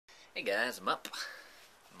Hey guys, I'm up.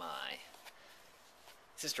 My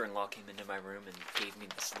sister-in-law came into my room and gave me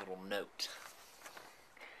this little note.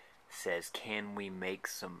 It says, "Can we make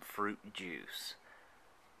some fruit juice?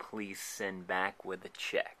 Please send back with a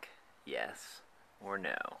check. Yes or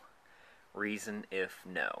no. Reason if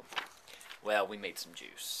no." Well, we made some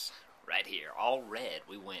juice right here, all red.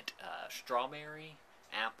 We went strawberry,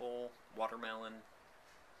 apple, watermelon,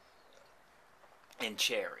 and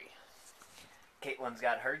cherry. Caitlin's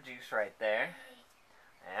got her juice right there.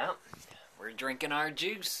 Yeah, we're drinking our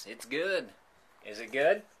juice. It's good. Is it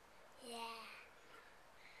good? Yeah.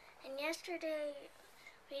 And yesterday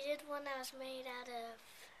we did one that was made out of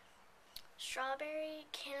strawberry,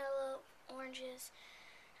 cantaloupe, oranges,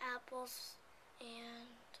 apples,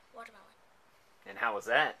 and watermelon. And how was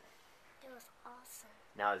that? It was awesome.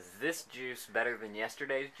 Now, is this juice better than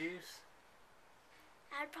yesterday's juice?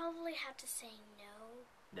 I'd probably have to say no.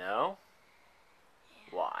 No?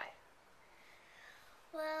 Yeah. Why?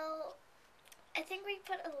 Well, I think we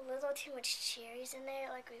put a little too much cherries in there.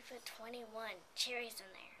 Like, we put 21 cherries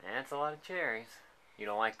in there. That's a lot of cherries. You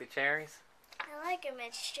don't like the cherries? I like them.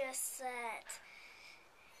 It's just that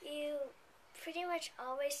you pretty much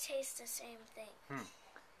always taste the same thing.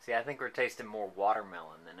 See, I think we're tasting more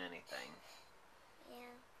watermelon than anything.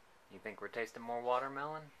 Yeah. You think we're tasting more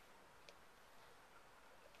watermelon?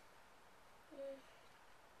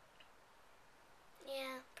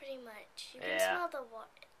 Yeah, pretty much. You can smell the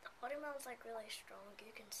watermelon's like really strong.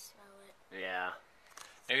 You can smell it. Yeah.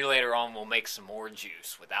 Maybe later on we'll make some more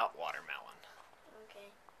juice without watermelon.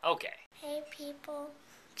 Okay. Hey people,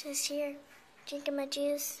 just here, drinking my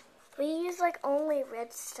juice. We use like only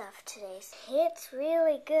red stuff today. It's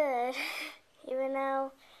really good, even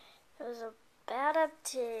though it was about up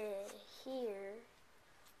to here.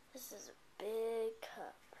 This is a big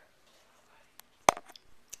cup. I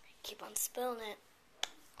keep on spilling it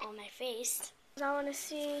on my face. I want to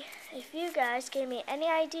see if you guys gave me any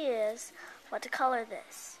ideas what to color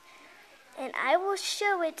this. And I will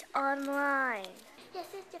show it online. Yes,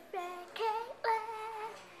 it's your friend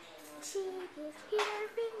Caitlin. She is here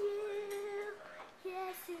for you.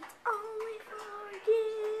 Yes, it's only for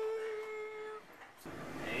you.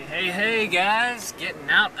 Hey guys, getting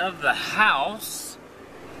out of the house.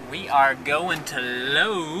 We are going to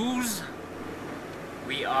Lowe's.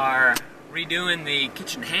 We are redoing the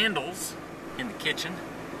kitchen handles in the kitchen.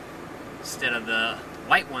 Instead of the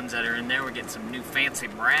white ones that are in there, we're getting some new fancy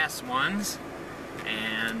brass ones.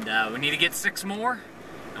 And we need to get 6 more.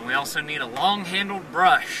 And we also need a long-handled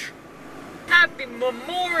brush. Happy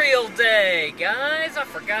Memorial Day, guys! I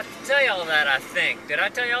forgot to tell y'all that, I think. Did I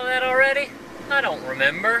tell y'all that already? I don't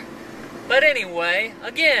remember. But anyway,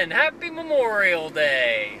 again, Happy Memorial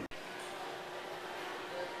Day!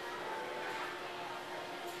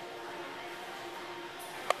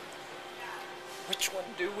 Which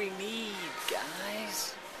one do we need,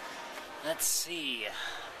 guys? Let's see.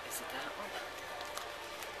 Is it that one?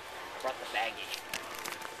 I brought the baggie.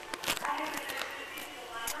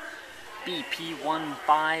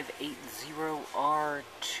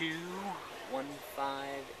 BP1580R2.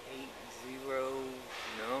 1580.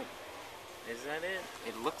 No. Is that it?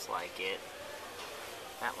 It looks like it.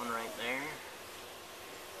 That one right there.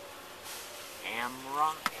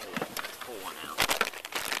 Amrock. Let's pull one out.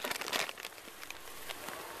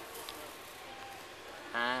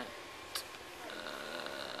 That.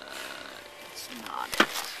 It's not it.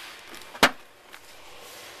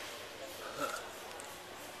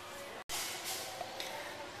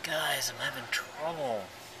 Guys, I'm having trouble.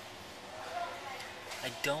 I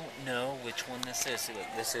don't know which one this is. See,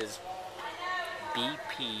 look, this is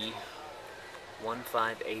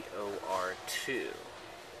BP1580R2.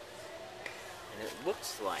 And it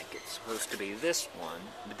looks like it's supposed to be this one,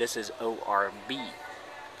 but this is ORB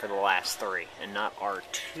for the last 3, and not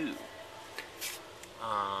R2.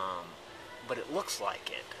 But it looks like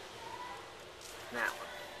it. That one.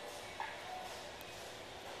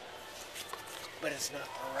 But it's not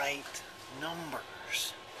the right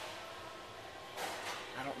numbers.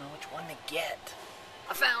 I don't know which one to get.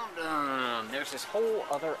 I found there's this whole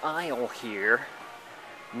other aisle here,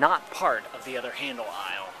 not part of the other handle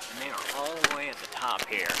aisle, and they are all the way at the top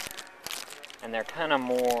here. And they're kind of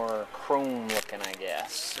more chrome looking, I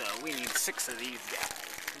guess. So we need 6 of these guys.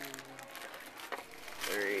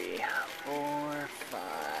 2, 3, 4,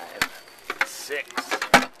 5, 6.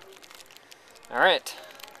 All right.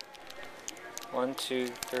 1, 2,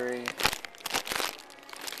 3.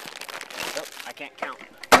 Oh, I can't count.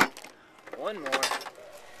 1 more.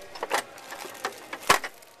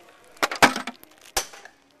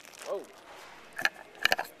 Whoa.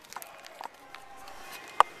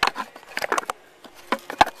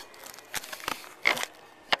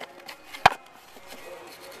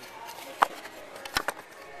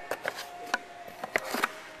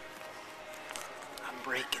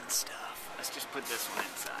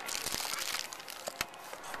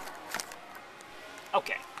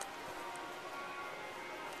 Okay.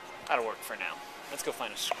 That'll work for now. Let's go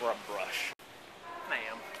find a scrub brush.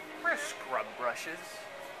 Ma'am, where's scrub brushes?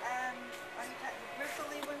 Are you talking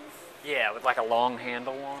bristly ones? Yeah, with like a long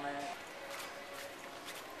handle on it.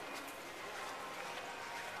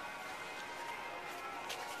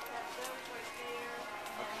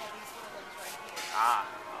 Ah,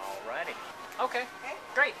 alrighty. Okay,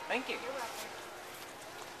 great, thank you. You're welcome.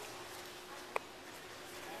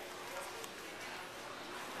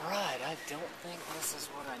 Right, I don't think this is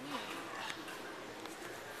what I need.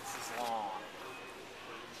 This is long.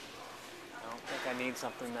 I don't think I need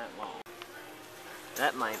something that long.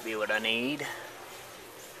 That might be what I need.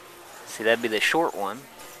 See, that'd be the short one.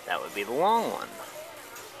 That would be the long one.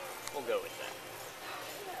 We'll go with that.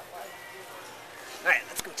 Alright,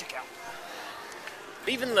 let's go check out.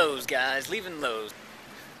 Leaving Lowe's, guys, leaving Lowe's.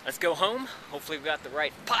 Let's go home. Hopefully we got the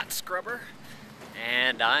right pot scrubber.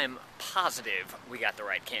 And I'm positive we got the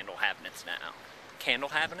right candle cabinets now. Candle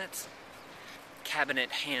cabinets?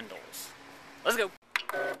 Cabinet handles. Let's go.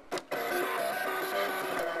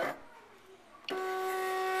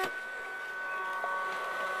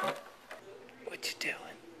 What you doing?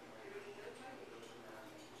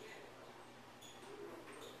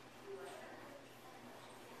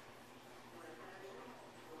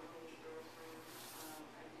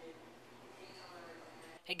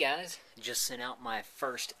 Hey guys, just sent out my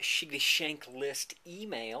first Shiggity Shank list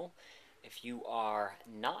email. If you are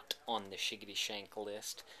not on the Shiggity Shank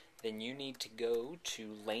list, then you need to go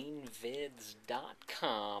to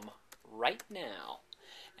LaneVids.com right now.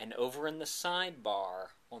 And over in the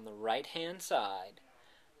sidebar, on the right-hand side,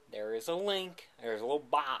 there is a link, there's a little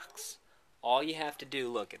box. All you have to do,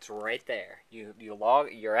 look, it's right there. You're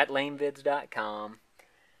at LaneVids.com,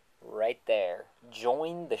 right there.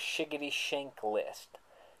 Join the Shiggity Shank list.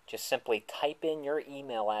 Just simply type in your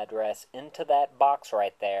email address into that box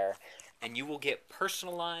right there, and you will get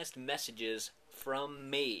personalized messages from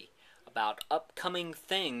me about upcoming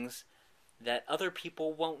things that other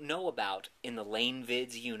people won't know about in the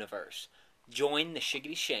LaneVids universe. Join the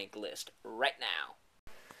Shiggity Shank list right now.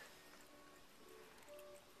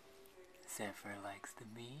 Zephyr likes the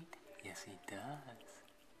meat. Yes, he does.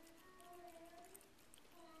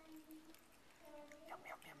 Yum,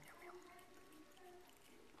 yum, yum, yum, yum.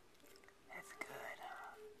 That's good,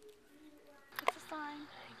 huh? It's a sign.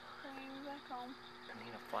 Bringing me back home. I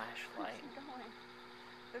need a flashlight. Where's he going?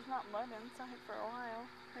 There's not mud inside for a while.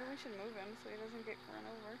 Maybe we should move him so he doesn't get run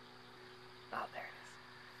over. Oh, there it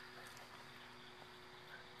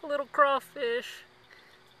is. A little crawfish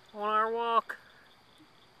on our walk.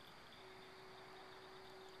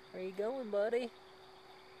 Where you going, buddy?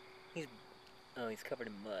 He's covered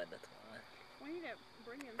in mud, that's why. We need to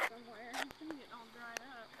bring him somewhere. He's gonna get all dried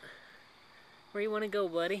up. Where you want to go,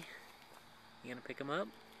 buddy? You gonna pick him up?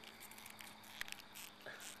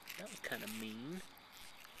 That was kind of mean.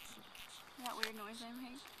 That weird noise I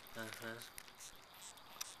make? Uh-huh.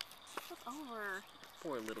 What's over?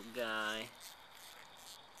 Poor little guy.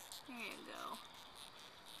 There you go.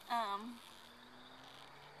 I'm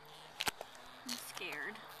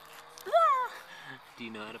scared. Do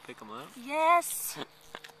you know how to pick him up? Yes!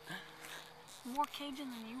 More Cajun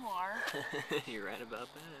than you are. You're right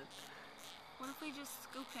about that. What if we just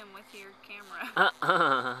scoop him with your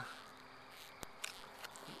camera?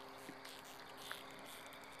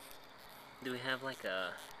 Do we have like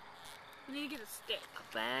a We need to get a stick.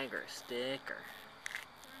 bag or a stick or?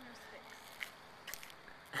 There are no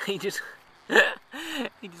sticks.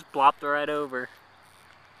 he just plopped right over.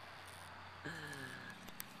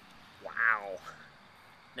 Wow.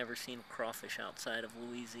 Never seen crawfish outside of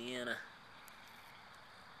Louisiana.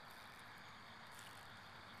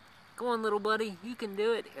 Go on, little buddy. You can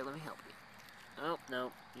do it. Here, let me help you. Oh,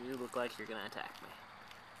 no. You look like you're gonna attack me.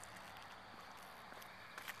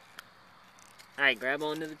 Alright, grab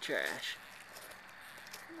onto the trash.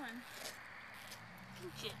 Come on.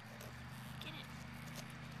 Get it. Get it.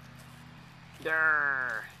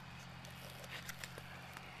 Durr.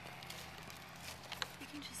 We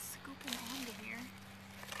can just scoop him onto here.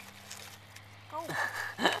 Go.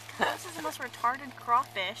 God, this is the most retarded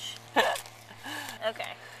crawfish.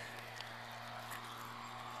 Okay.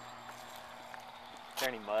 Is there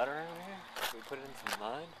any mud around here? Should we put it in some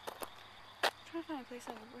mud? I'm trying to find a place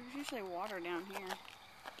that there's usually water down here.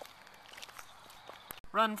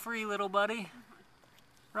 Run free, little buddy.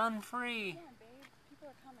 Run free. Yeah.